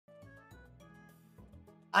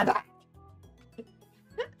I'm back!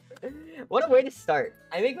 What a way to start.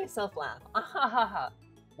 I make myself laugh.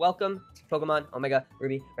 Welcome to Pokemon Omega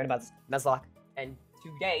Ruby Randomizer Nuzlocke. And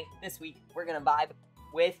today, this week, we're gonna vibe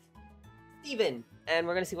with Steven. And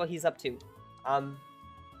we're gonna see what he's up to.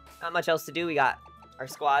 Not much else to do. We got our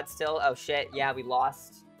squad still. Oh shit, yeah, we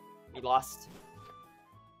lost. We lost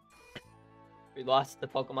the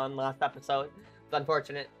Pokemon last episode. It's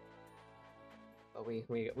unfortunate. But we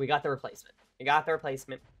got the replacement. We got the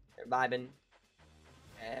replacement. They're vibing.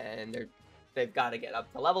 And they've got to get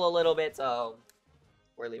up to level a little bit, so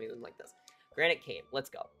we're leaving them like this. Granite Cave,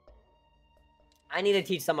 let's go. I need to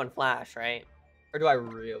teach someone Flash, right? Or do I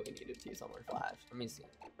really need to teach someone Flash? Let me see.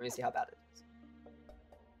 Let me see how bad it is.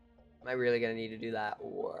 Am I really gonna need to do that,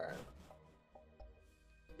 or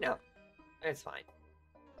no? It's fine.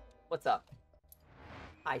 What's up?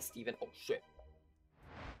 Hi, Steven. Oh shit.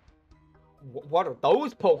 What are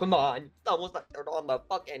those Pokemon? It's almost like they're on the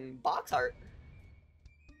fucking box art.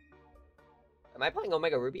 Am I playing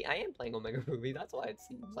Omega Ruby? I am playing Omega Ruby. That's why it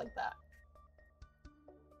seems like that.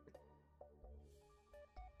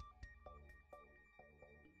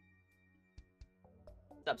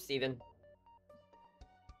 What's up, Steven?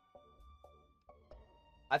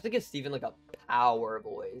 I have to give Steven like a power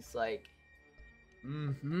voice, like,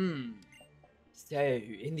 So,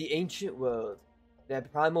 in the ancient world, their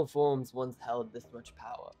primal forms once held this much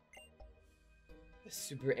power. The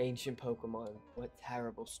super ancient Pokemon, what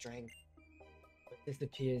terrible strength. What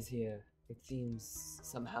disappears here, it seems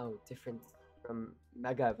somehow different from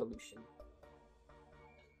Mega Evolution.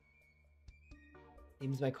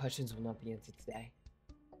 Seems my questions will not be answered today.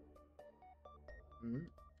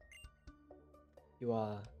 You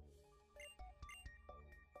are...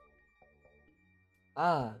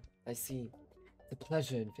 Ah, I see. It's a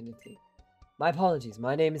pleasure, Infinity. My apologies,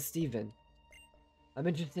 my name is Steven. I'm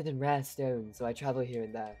interested in rare stones, so I travel here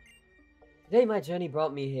and there. Today my journey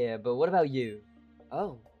brought me here, but what about you?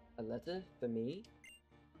 Oh, a letter for me?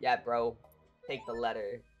 Yeah, bro. Take the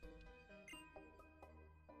letter.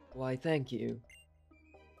 Why, thank you.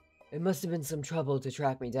 It must have been some trouble to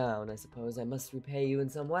track me down. I suppose I must repay you in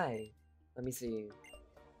some way. Let me see.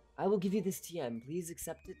 I will give you this TM. Please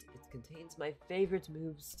accept it. It contains my favorite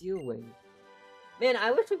move, Steel Wing. Man,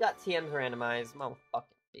 I wish we got TMs randomized. Motherfucking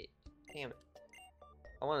bitch. Damn it.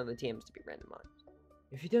 I wanted the TMs to be randomized.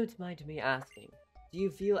 If you don't mind me asking, do you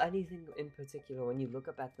feel anything in particular when you look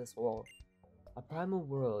up at this wall? A primal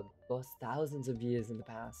world lost thousands of years in the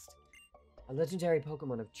past. A legendary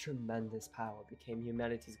Pokemon of tremendous power became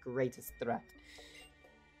humanity's greatest threat.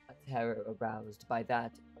 A terror aroused by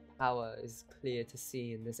that power is clear to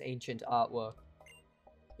see in this ancient artwork.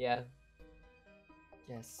 Yeah.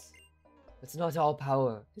 Yes. But not all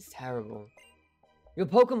power is terrible. Your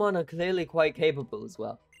Pokemon are clearly quite capable as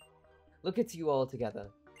well. Look at you all together.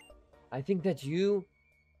 I think that you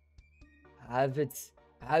have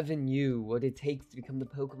in you what it takes to become the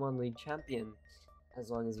Pokemon League champion. As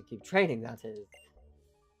long as you keep training, that is.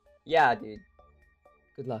 Yeah, dude.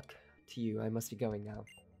 Good luck to you. I must be going now.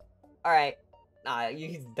 Alright.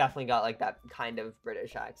 He's definitely got like that kind of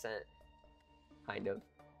British accent. Kind of.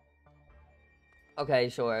 Okay,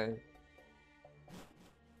 sure.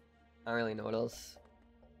 I don't really know what else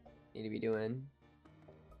need to be doing.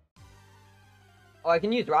 Oh, I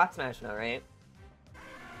can use Rock Smash now, right?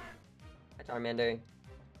 Hi, Charmander.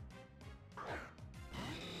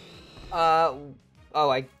 Oh,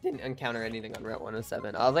 I didn't encounter anything on Route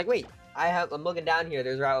 107. I was like, wait, I'm looking down here.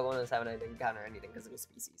 There's Route 107. I didn't encounter anything because it was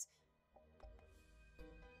species.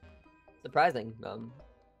 Surprising.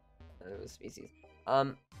 It was species.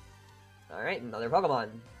 All right, another Pokemon.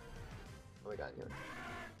 What we got here?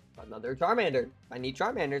 Another Charmander. If I need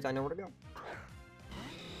Charmanders, I know where to go.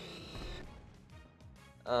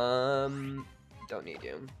 Don't need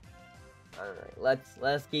you. Alright,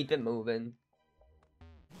 let's keep it moving.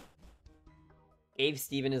 Gave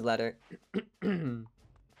Steven his letter.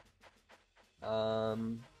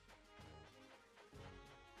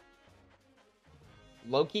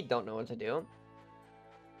 Loki don't know what to do.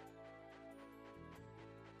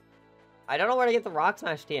 I don't know where to get the Rock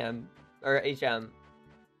Smash TM or HM.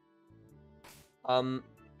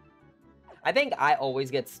 I think I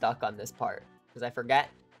always get stuck on this part because I forget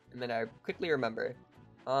and then I quickly remember.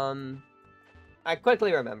 I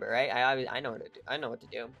quickly remember, right? I know what to do. I know what to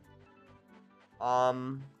do.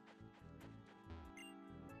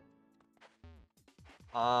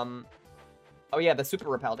 Oh yeah, the Super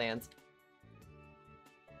Repel dance.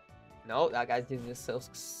 No, that guy's using a Silk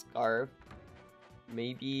Scarf.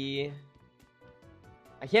 Maybe...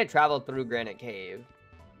 I can't travel through Granite Cave.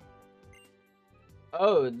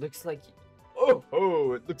 Oh, it looks like...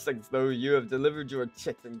 Oh, it looks like as though you have delivered your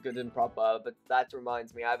chicken good and proper, but that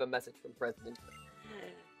reminds me, I have a message from President.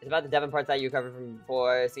 It's about the Devon parts that you covered from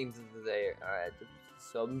before. It seems as though they alright.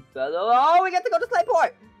 Some fellow. Oh, we get to go to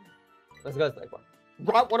Slateport! Let's go to Slateport.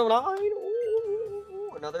 Route 109!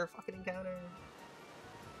 Ooh, another fucking encounter.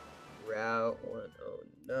 Route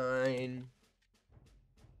 109.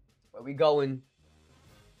 Where we going?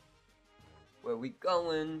 Where we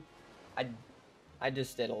going? I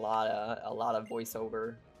just did a lot of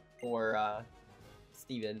voiceover for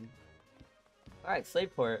Steven. Alright,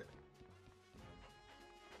 Slateport.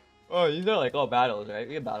 Oh, these are like all battles, right?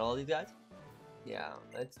 We can battle all these guys? Yeah,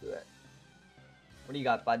 let's do it. What do you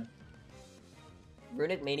got, bud?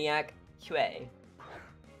 Runic Maniac QA.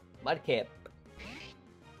 Mudkip.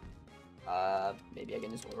 Maybe I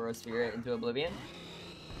can just Aura Sphere it into Oblivion.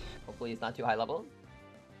 Hopefully it's not too high level.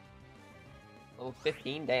 Level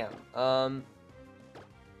 15, damn.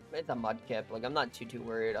 It's a Mudkip. Like, I'm not too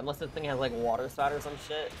worried. Unless this thing has like water spout or some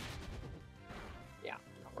shit. Yeah,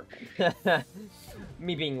 not working.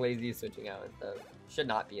 Me being lazy is switching out and stuff. Should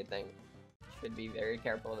not be a thing. Should be very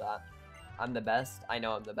careful of that. I'm the best. I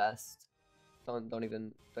know I'm the best. Don't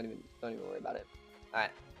even worry about it.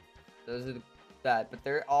 Alright. Those are that. But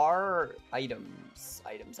there are items.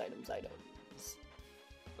 Items.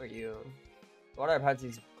 Where are you? Water parts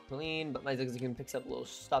is clean, but my Zigzagoon picks up little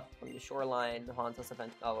stuff from the shoreline. Haunts us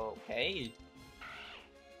offense. Oh, okay.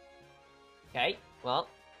 Okay, well,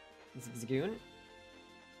 Zigzagoon.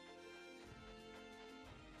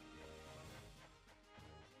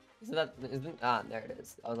 Isn't ah, there it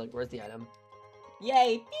is. I was like, where's the item?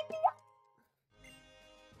 Yay!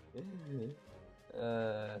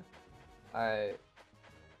 Alright.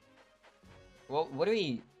 Well, what do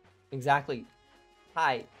we exactly?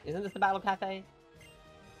 Hi, isn't this the Battle Cafe?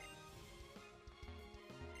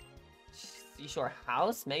 Seashore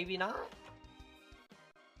House? Maybe not?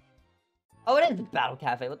 Oh, it is the Battle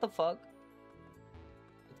Cafe. What the fuck?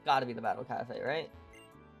 It's gotta be the Battle Cafe, right?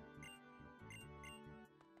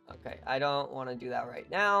 Okay, I don't want to do that right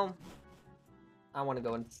now. I want to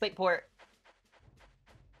go into Slateport.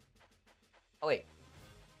 Oh, wait.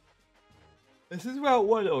 This is Route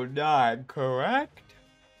 109, correct?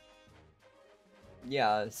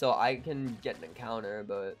 Yeah, so I can get an encounter,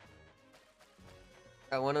 but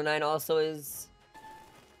Route 109 also is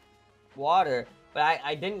water. But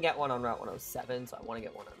I didn't get one on Route 107, so I want to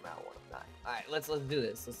get one on Route 109. Alright, let's do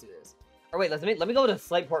this. Let's do this. Or wait, let me go to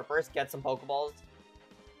Slateport first, get some Pokeballs,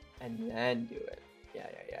 and then do it. Yeah.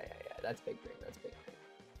 That's big brain. That's big brain.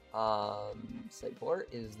 Slateport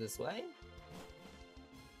is this way.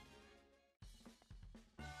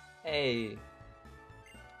 Hey.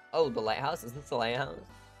 Oh, the lighthouse? Is this the lighthouse?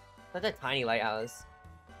 That's a tiny lighthouse.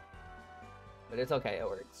 But it's okay, it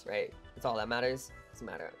works, right? It's all that matters. Doesn't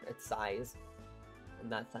matter. It's size. In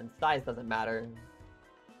that sense, size doesn't matter.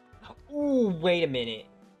 Ooh, wait a minute.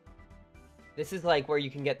 This is like where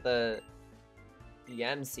you can get the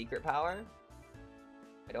DM secret power.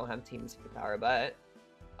 I don't have team secret power, but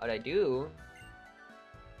what I do?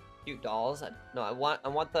 Cute dolls. No, I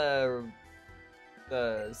want the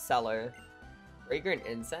cellar. Fragrant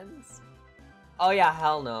incense? Oh yeah,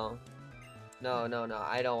 hell no. No.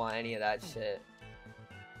 I don't want any of that shit.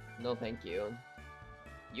 No, thank you.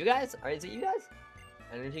 You guys? Or is it you guys?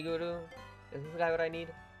 Energy Guru? Is this the guy what I need?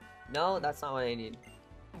 No, that's not what I need.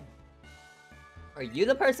 Are you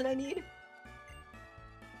the person I need?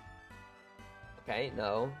 Okay,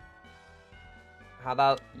 no. How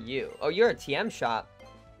about you? Oh, you're a TM shop.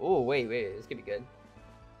 Oh, wait, this could be good.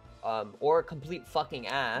 Or complete fucking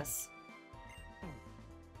ass. What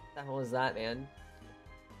the hell is that, man?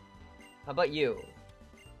 How about you?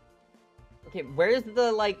 Okay, where's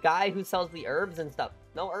the, like, guy who sells the herbs and stuff?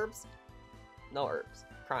 No herbs? No herbs.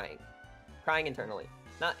 Crying. Crying internally.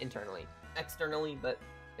 Not internally. Externally, but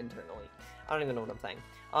internally. I don't even know what I'm saying.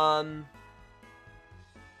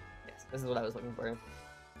 Yes, this is what I was looking for.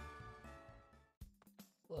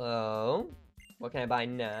 Hello? What can I buy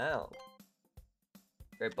now?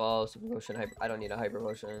 Great Ball, Super Potion, I don't need a Hyper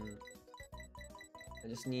Potion. I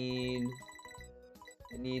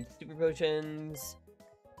need Super Potions.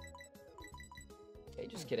 Okay,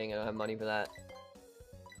 just kidding, I don't have money for that.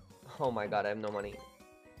 Oh my god, I have no money.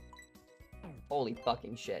 Holy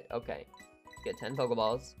fucking shit, okay. Get 10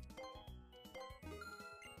 Pokeballs.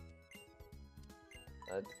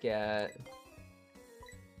 Let's get...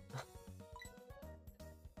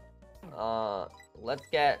 let's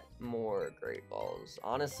get more Great Balls.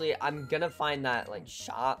 Honestly, I'm gonna find that, like,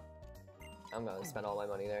 shop. I'm gonna spend all my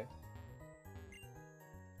money there.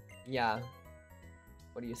 Yeah.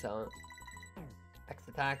 What do you sell? X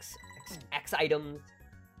attacks, X items.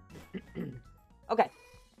 Okay.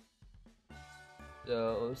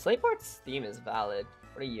 So, Slateport's theme is valid.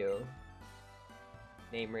 What are you?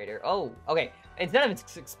 Name Raider. Oh, okay. Instead of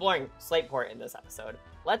exploring Slateport in this episode,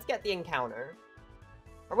 let's get the encounter.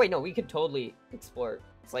 Or wait, no, we could totally explore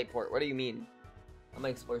Slateport. What do you mean? I'm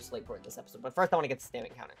gonna explore Slateport in this episode, but first I want to get the stamp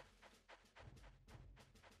encounter.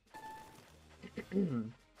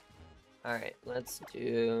 Alright, let's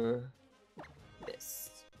do this.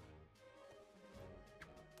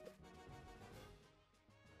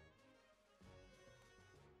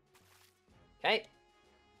 Okay.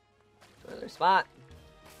 Another spot.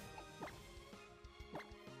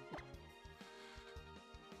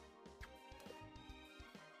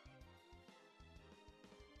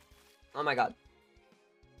 Oh my god.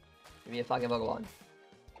 Give me a fucking Pokemon.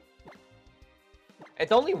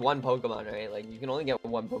 It's only one Pokemon, right? Like, you can only get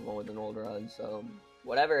one Pokemon with an old run, so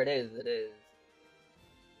whatever it is, it is.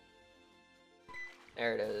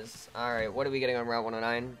 There it is. Alright, what are we getting on Route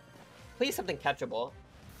 109? Please something catchable.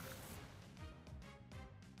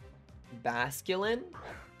 Basculin?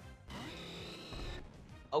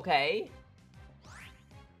 Okay.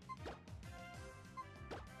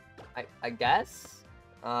 I guess.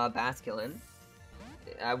 Basculin.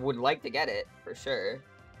 I would like to get it, for sure.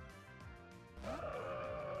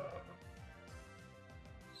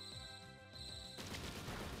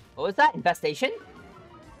 What was that? Infestation?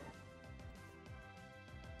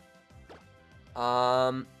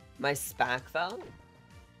 My Spac fell?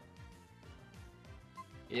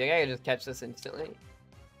 You think I could just catch this instantly?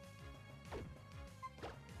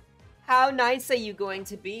 How nice are you going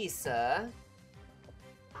to be, sir?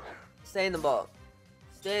 Stay in the ball.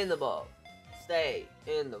 Stay in the ball. Stay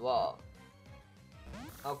in the ball.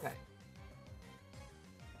 Okay.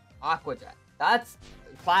 Aqua Jet. That's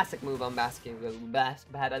a classic move on Basculin.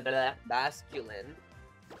 Basculin.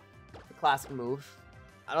 A classic move.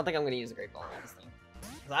 I don't think I'm gonna use a Great Ball on this thing.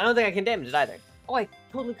 Cause I don't think I can damage it either. Oh, I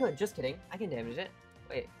totally could. Just kidding. I can damage it.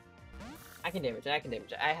 Wait. I can damage it. I can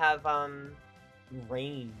damage it. I have,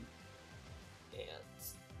 Rain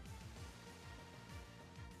Dance.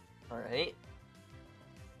 Alright.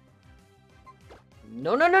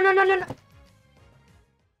 No, no, no, no, no, no, no!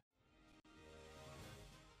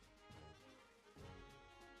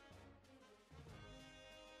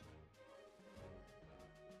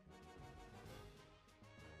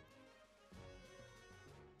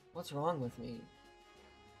 What's wrong with me?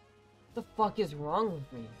 What the fuck is wrong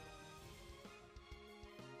with me?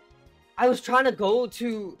 I was trying to go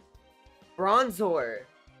to Bronzor,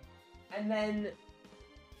 and then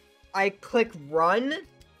I click run?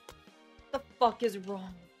 What the fuck is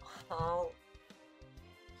wrong? Oh.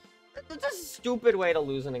 That's a stupid way to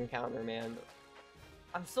lose an encounter, man.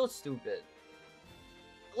 I'm so stupid.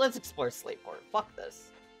 Let's explore Slateport. Fuck this.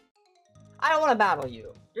 I don't want to battle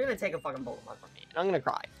you. You're gonna take a fucking Pokemon from me, and I'm gonna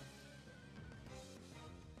cry.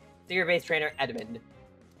 Secret base trainer Edmund.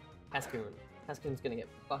 Pascoon. Pascoon's gonna get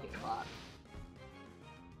fucking clapped.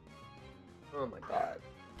 Oh my god.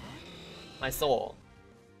 My soul.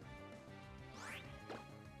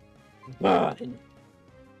 Burn.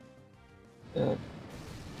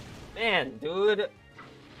 Man, dude.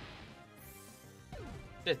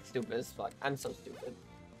 It's stupid as fuck. I'm so stupid.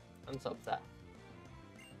 I'm so upset.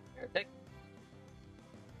 Heretic.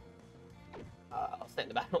 I'll stay in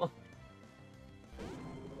the battle.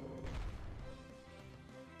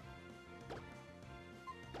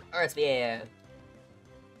 Earth Sphere.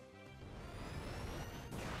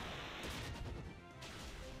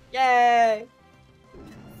 Yay!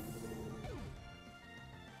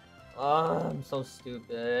 Oh, I'm so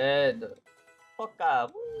stupid. Fuck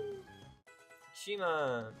up. Woo.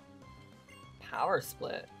 Shima. Power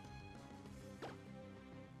Split.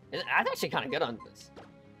 That's actually kind of good on this.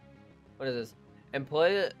 What is this?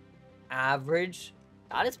 Employ average.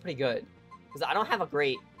 That is pretty good. Because I don't have a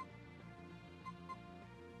great.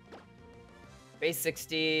 Base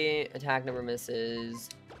 60, attack number misses.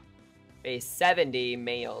 Base 70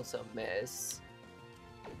 may also miss.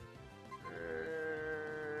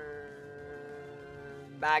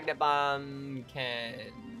 Magnet Bomb can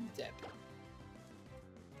dip.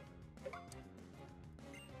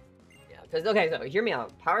 Yeah, because, okay, so hear me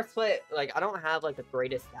out. Power Split, like, I don't have, like, the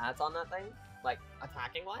greatest stats on that thing, like,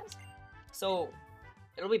 attacking-wise. So,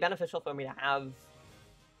 it'll be beneficial for me to have...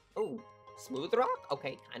 Oh. Smooth Rock?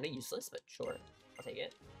 Okay, kind of useless, but sure. I'll take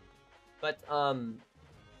it. But,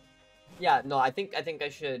 yeah, no, I think I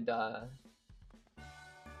should, Oh,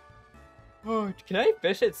 can I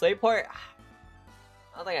fish at Slateport?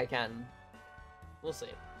 I don't think I can. We'll see.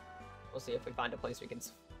 We'll see if we find a place we can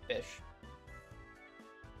fish.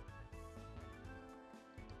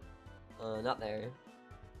 Not there.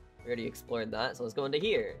 We already explored that, so let's go into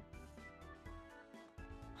here.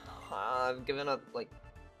 I've given up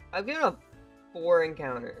 4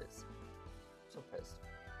 encounters. I'm so pissed.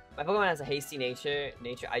 My Pokemon has a hasty nature.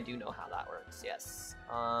 I do know how that works. Yes.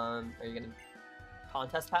 Are you gonna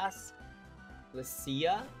contest pass?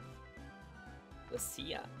 Lucia.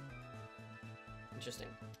 Interesting.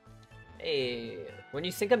 Hey, when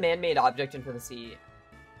you sink a man-made object into the sea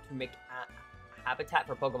to make a habitat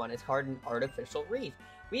for Pokemon, it's called an artificial reef.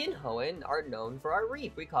 We in Hoenn are known for our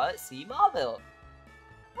reef. We call it Sea Mauville.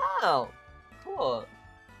 Wow, cool.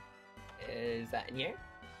 Is that in here?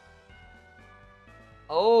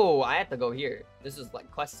 Oh, I have to go here. This is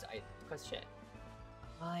like quest shit.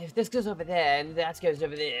 If this goes over there and that goes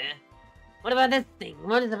over there, what about this thing?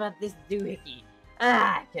 What is about this doohickey?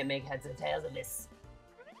 I can't make heads or tails of this.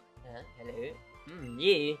 Hello?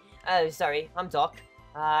 Yeah. Oh, sorry, I'm Doc.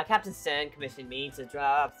 Captain Stern commissioned me to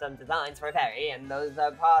draw up some designs for a ferry, and those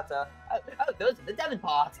parts are... Oh, those are the Devon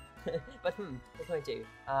parts! But, what's going to?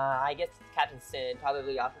 I guess Captain Stern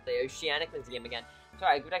probably off at the Oceanic Museum again.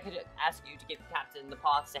 Sorry, but I could ask you to give the Captain the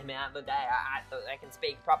parts to him out of the day so I can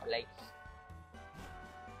speak properly.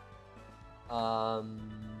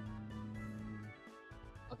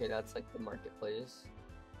 Okay, that's like the marketplace.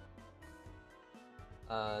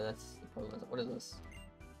 That's the Pokemon. What is this?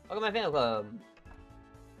 Welcome to my fan club.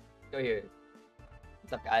 Go here.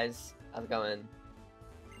 What's up, guys? How's it going?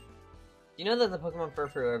 Do you know that the Pokemon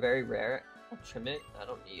Furfrou are very rare? I'll trim it. I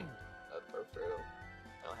don't need a Furfrou.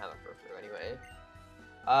 I don't have a Furfrou anyway.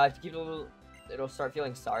 If you keep it'll start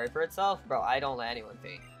feeling sorry for itself. Bro, I don't let anyone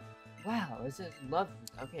think. Wow, is it love?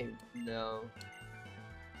 Okay, no.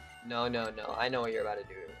 No. I know what you're about to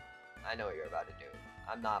do. I'm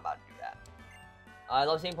not about to do that. I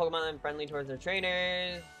love seeing Pokemon that are friendly towards their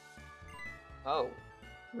trainers. Oh,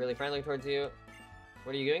 really friendly towards you.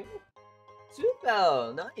 What are you doing?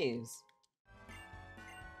 Super, nice.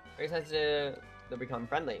 Very sensitive. They'll become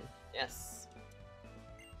friendly. Yes.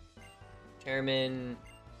 Chairman.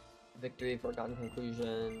 Victory, foregone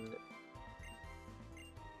conclusion.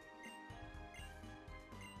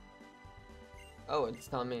 Oh, it's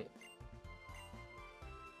telling me.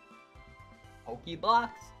 Pokeblocks?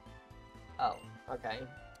 Oh, okay.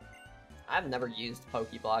 I've never used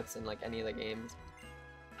Pokeblocks in like any of the games.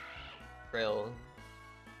 Trill.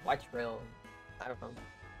 Why Trill? I don't know.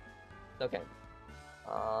 It's okay.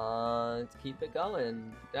 Let's keep it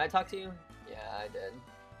going. Did I talk to you? Yeah, I did.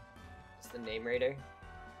 It's the name raider.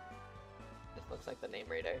 This looks like the name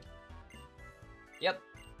raider. Yep.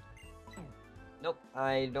 Nope,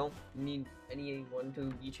 I don't need anyone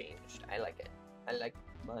to be changed. I like it. I like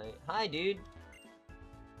my... Hi, dude.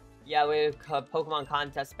 Yeah, with Pokemon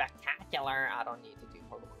Contest Spectacular. I don't need to do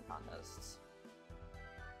Pokemon contests.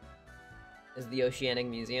 This is the Oceanic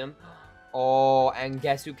Museum. Oh, and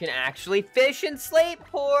guess who can actually fish in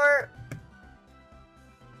Slateport?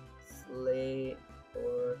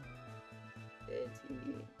 Slateport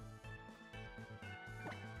City.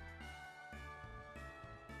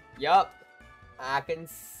 Yup. I can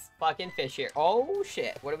fucking fish here. Oh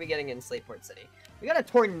shit. What are we getting in Slateport City? We got a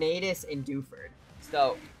Tornadus in Dewford.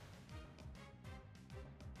 So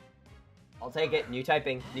I'll take it. New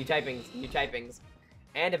typing. New typings.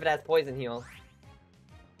 And if it has Poison Heal,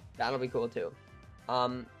 that'll be cool too.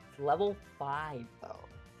 Level 5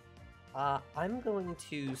 though. I'm going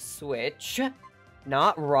to switch.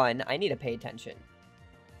 Not run. I need to pay attention.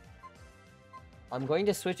 I'm going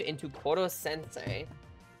to switch into Koro Sensei.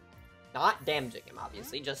 Not damaging him,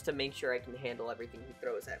 obviously, just to make sure I can handle everything he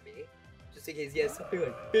throws at me. Just in case he has something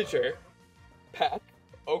like Fisher. Peck.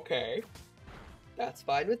 Okay. That's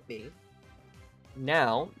fine with me.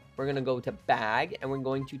 Now, we're going to go to Bag, and we're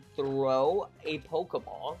going to throw a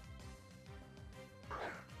Pokeball.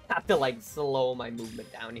 I have to, like, slow my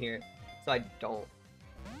movement down here, so I don't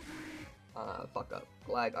fuck up.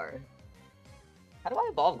 Gligar. How do I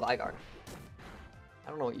evolve Gligar? I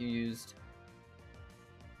don't know what you used.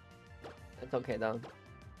 It's okay though.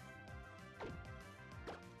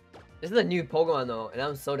 This is a new Pokemon though, and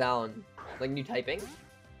I'm so down. Like new typing?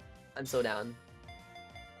 I'm so down.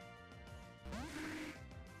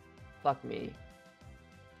 Fuck me.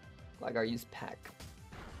 Gligar use Peck.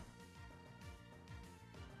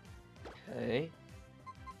 Okay.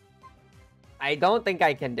 I don't think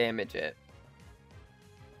I can damage it.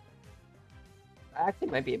 I actually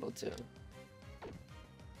might be able to.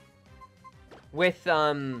 With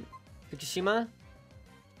Fukushima,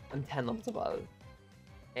 I'm 10 levels above.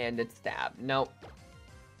 And it's Stab. Nope.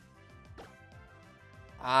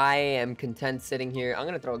 I am content sitting here. I'm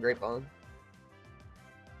gonna throw a Great Ball.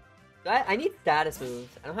 I need status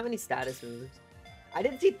moves. I don't have any status moves. I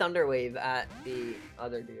did see Thunder Wave at the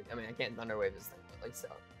other dude. I mean, I can't Thunder Wave this thing, but like so.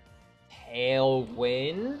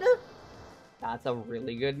 Tailwind? That's a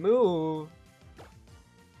really good move.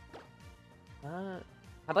 How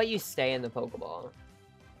about you stay in the Pokeball?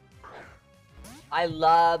 I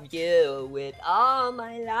love you with all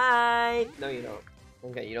my life. No, you don't.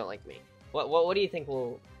 Okay, you don't like me. What do you think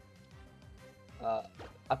will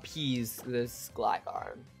appease this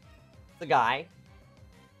Gligar? The guy.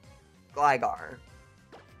 Gligar.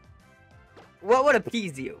 What would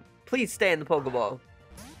appease you? Please stay in the Pokeball.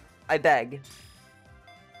 I beg.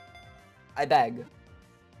 I beg.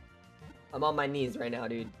 I'm on my knees right now,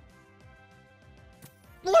 dude.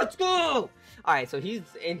 Let's go! Alright, so he's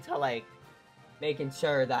into, like, making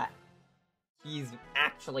sure that he's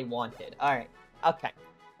actually wanted. Alright. Okay.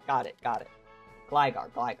 Got it. Got it.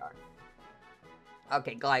 Gligar. Gligar.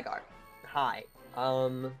 Okay, Gligar. Hi.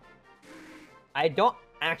 I don't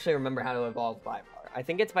actually remember how to evolve Gligar. I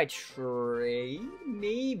think it's by trade,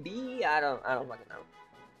 maybe? I don't fucking know.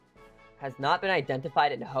 Has not been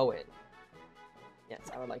identified in Hoenn. Yes,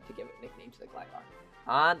 I would like to give a nickname to the Gligar.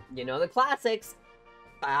 You know the classics.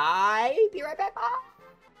 Bye! Be right back. Bye!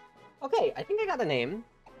 Okay, I think I got the name.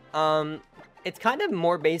 It's kind of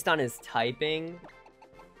more based on his typing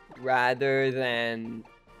rather than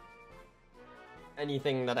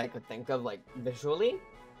anything that I could think of, like, visually.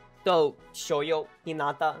 So, Shoyo,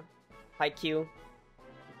 Hinata, Haikyuu,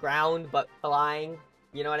 ground but flying.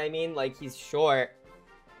 You know what I mean? Like, he's short,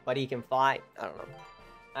 but he can fly. I don't know.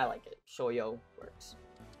 I like it. Shoyo works.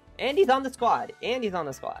 And he's on the squad. And he's on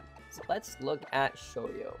the squad. So let's look at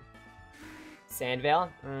Shoyo. Sandvale?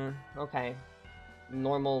 Okay.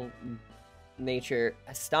 Normal nature.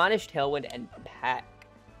 Astonished, Tailwind, and Peck.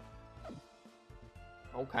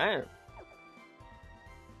 Okay.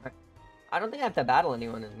 I don't think I have to battle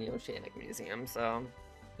anyone in the Oceanic Museum, so...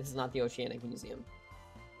 This is not the Oceanic Museum.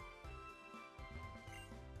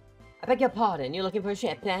 I beg your pardon, you're looking for a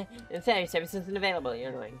ship, eh? And ferry service isn't available,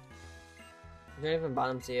 you're annoying. If you're from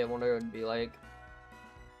bottom sea, I wonder what it would be like.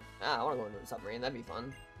 Ah, I want to go into a submarine, that'd be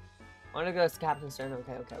fun. I want to go to Captain Stern,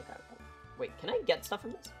 okay. Wait, can I get stuff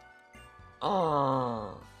from this?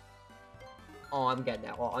 Oh, I'm getting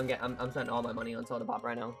that. Well, I'm spending all my money on Soda Pop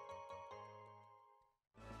right now.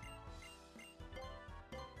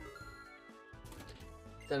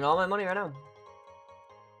 Spending all my money right now.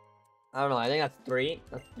 I don't know, I think that's three.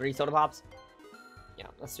 That's 3 Soda Pops. Yeah,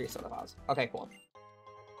 that's 3 Soda Pops. Okay, cool.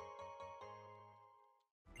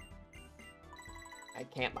 I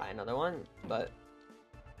can't buy another one, but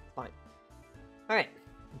fine. Alright.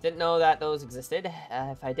 Didn't know that those existed.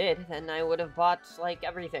 If I did, then I would have bought, like,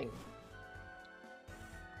 everything.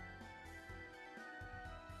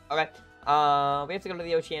 Okay. We have to go to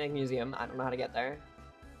the Oceanic Museum. I don't know how to get there.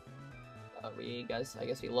 I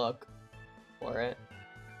guess we look for it.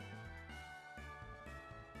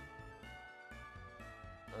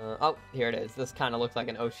 Oh, here it is. This kind of looks like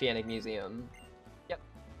an Oceanic Museum. Yep.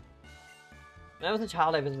 When I was a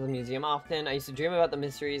child, I visited the museum often. I used to dream about the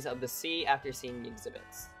mysteries of the sea after seeing the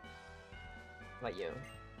exhibits. How about you?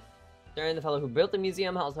 Stern, the fellow who built the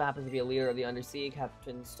museum, also happens to be a leader of the undersea.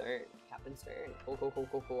 Captain Stern. Captain Stern.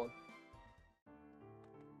 Cool.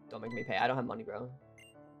 Don't make me pay. I don't have money, bro.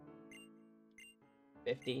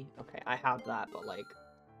 50? Okay, I have that, but like,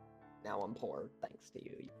 now I'm poor thanks to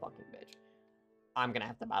you, you fucking bitch. I'm gonna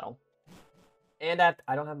have to battle. And I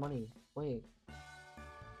don't have money. Wait.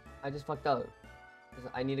 I just fucked up.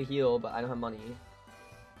 I need a heal, but I don't have money.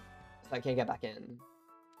 So I can't get back in.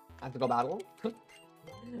 I have to go battle?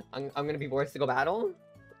 I'm gonna be forced to go battle?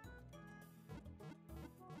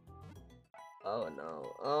 Oh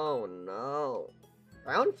no. Oh no.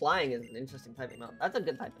 Ground flying is an interesting typing mount. That's a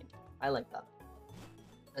good typing. I like that.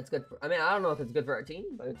 That's good for, I mean, I don't know if it's good for our team,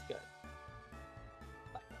 but it's good.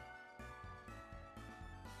 Bye.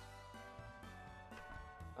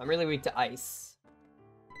 I'm really weak to ice.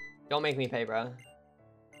 Don't make me pay, bro.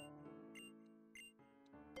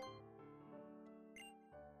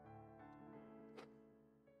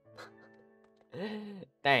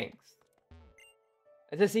 Thanks.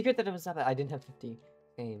 It's a secret that it was up. I didn't have 50.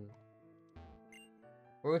 Same.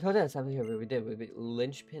 We were told that something here, but we did.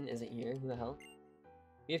 Lynchpin isn't here. Who the hell?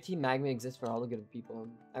 EFT Magma exists for all the good people.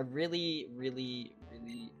 I really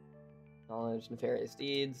acknowledge nefarious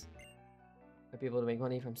deeds. For people to make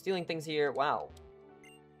money from stealing things here. Wow.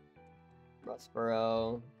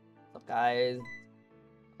 Rustboro. What's up, guys?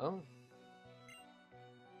 Oh.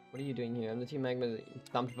 What are you doing here? I'm the Team Magma that you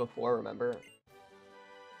thumped before, remember?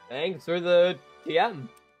 Thanks for the TM.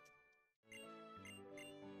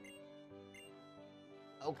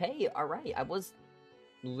 Okay, alright. I was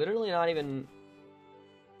literally not even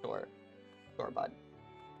sure. Sure, bud.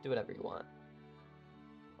 Do whatever you want.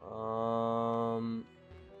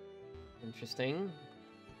 Interesting.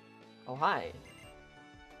 Oh, hi.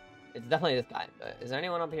 It's definitely this guy, but is there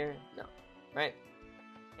anyone up here? No. Right?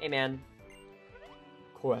 Hey, man.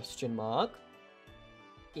 Question mark.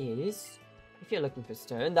 Is, if you're looking for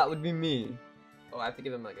stone, that would be me. Oh, I have to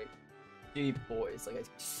give him like a deep voice, like a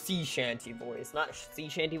sea shanty voice. Not sea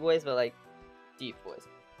shanty voice, but like deep voice.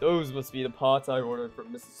 Those must be the parts I ordered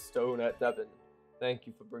from Mrs. Stone at Devon. Thank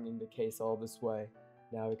you for bringing the case all this way.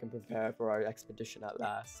 Now we can prepare for our expedition at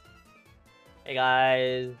last. Hey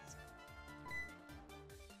guys.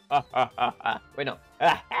 Wait, no.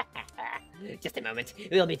 Just a moment.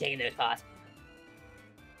 We'll be taking those parts.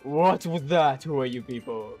 What was that? Who are you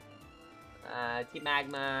people? Team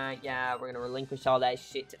Magma, yeah, we're gonna relinquish all that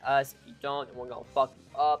shit to us. If you don't, we're gonna fuck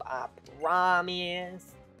you up, I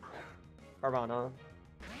promise. Carvana.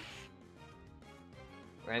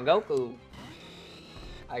 Rangoku.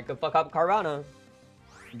 I could fuck up Carvana.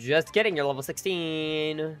 Just kidding, you're level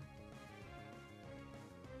 16. Do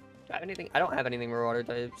I have anything? I don't have anything for water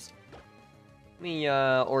types. Let me,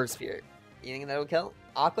 Orb Sphere. You think that'll kill?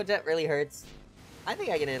 Aqua Jet really hurts. I think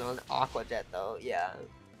I get in on Aqua Jet though, yeah.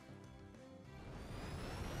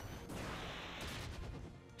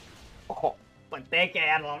 Oh, but they can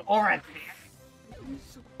handle an Aura Sphere.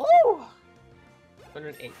 Oh!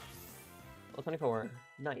 108. Level 24.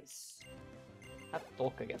 Nice. Have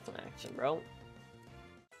Dolka get some action, bro.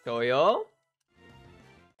 Toyo?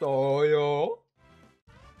 Toyo?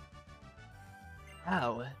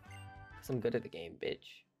 How? Because I'm good at the game,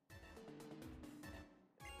 bitch.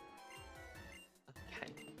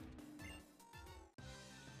 Okay.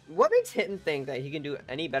 What makes Hitten think that he can do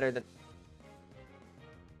any better than...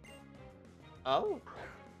 Oh.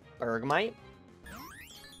 Bergmite?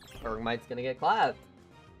 Bergmite's gonna get clapped.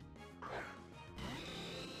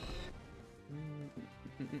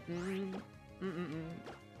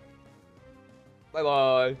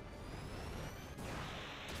 Bye-bye.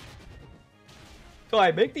 So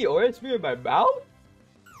I make the Aura Sphere in my mouth?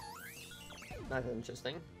 That's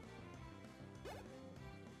interesting.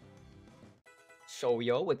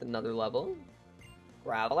 Shoyo with another level.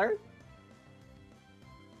 Graveler.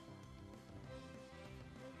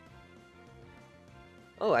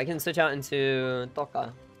 Oh, I can switch out into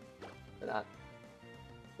Toka for that.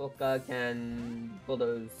 Toka can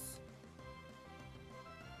bulldoze.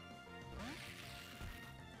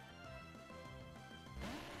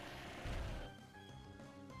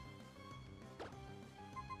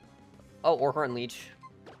 Oh, Orchard Leech.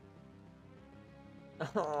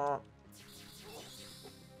 What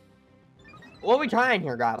are we trying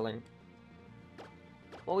here, Graveler?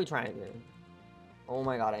 What are we trying here? Oh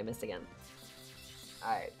my god, I missed again.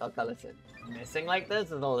 Alright, Toka, listen. Missing like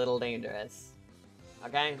this is a little dangerous.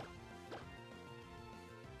 Okay?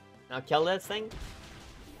 Now kill this thing.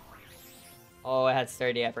 Oh, it had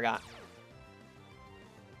sturdy, I forgot.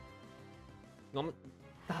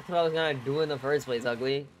 That's what I was gonna do in the first place,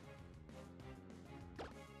 ugly.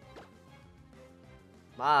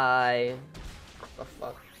 Bye. What the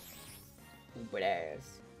fuck? Stupid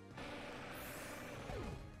ass.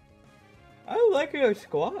 I like your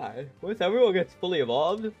squad. Once everyone gets fully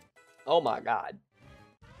evolved. Oh my god.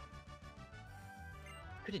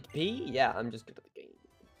 Could it be? Yeah, I'm just good at the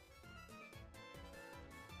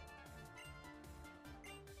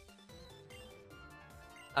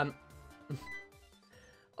game.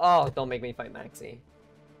 Oh, don't make me fight Maxie.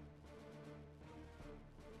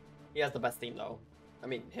 He has the best team though. I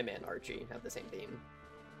mean, him and Archie have the same team.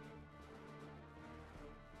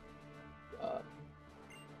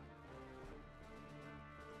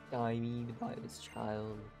 I mean, goodbye, this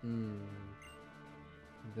child.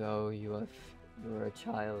 Though you're a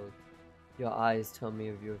child, your eyes tell me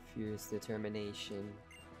of your fierce determination.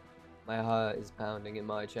 My heart is pounding in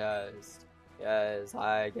my chest. Yes,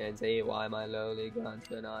 I can see why my lowly grunts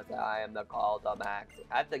do not say I am the called of Max.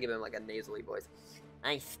 I have to give him like a nasally voice.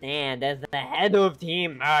 I stand as the head of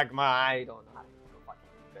Team Magma. I don't know how to do a fucking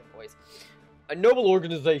good voice. A noble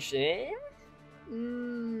organization.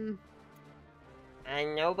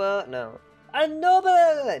 A noble? No. A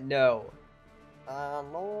noble? No. A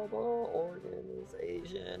noble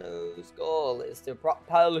organization whose goal is to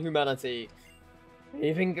propel humanity.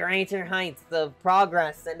 Even greater heights of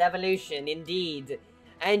progress and evolution, indeed.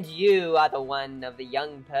 And you are the one of the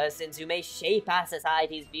young persons who may shape our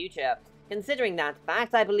society's future. Considering that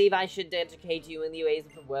fact, I believe I should educate you in the ways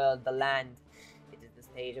of the world, the land. It is the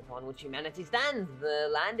stage upon which humanity stands. The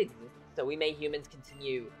land exists, so we may humans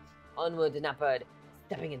continue onward and upward,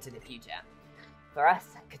 stepping into the future. For us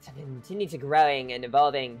to continue to growing and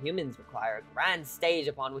evolving, humans require a grand stage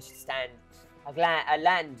upon which to stand. A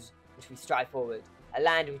land which we strive forward. A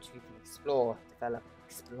land which we can explore, develop,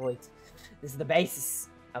 exploit. This is the basis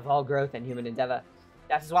of all growth and human endeavor.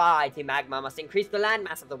 That is why Team Magma must increase the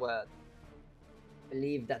landmass of the world. I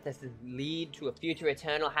believe that this will lead to a future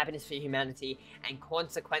eternal happiness for humanity and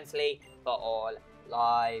consequently for all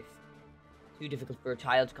life. Too difficult for a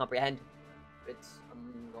child to comprehend.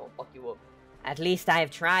 I'm gonna fuck you up. At least I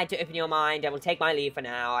have tried to open your mind. I will take my leave for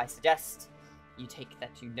now. I suggest you take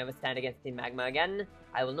that you never stand against Team Magma again.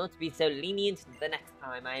 I will not be so lenient the next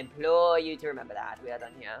time. I implore you to remember that. We are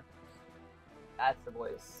done here. That's the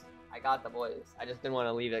voice. I got the voice. I just didn't want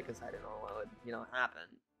to leave it because I didn't know what would, happen.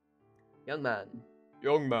 Young man.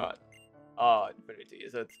 Young man. Ah, Infinity,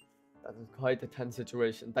 is it? That is quite a tense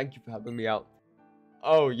situation. Thank you for helping me out.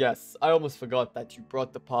 Oh, yes. I almost forgot that you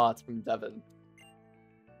brought the parts from Devon.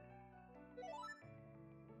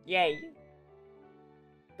 Yay.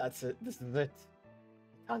 That's it. This is it.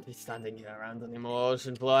 Can't be standing here around anymore.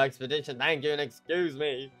 Ocean floor expedition. Thank you and excuse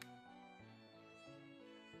me.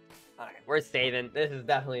 Alright, we're saving. This is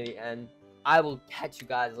definitely the end. I will catch you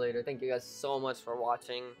guys later. Thank you guys so much for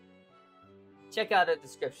watching. Check out the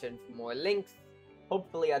description for more links.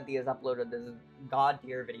 Hopefully Adia's uploaded this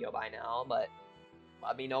god-tier video by now, but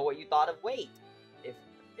let me know what you thought of Wait.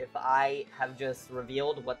 If I have just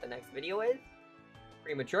revealed what the next video is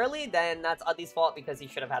prematurely, then that's Adi's fault because he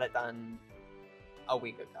should have had it done a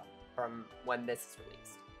week ago from when this is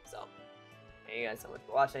released. So, thank you guys so much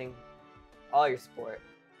for watching. All your support.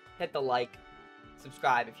 Hit the like,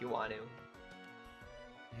 subscribe if you want to.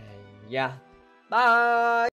 And yeah, bye!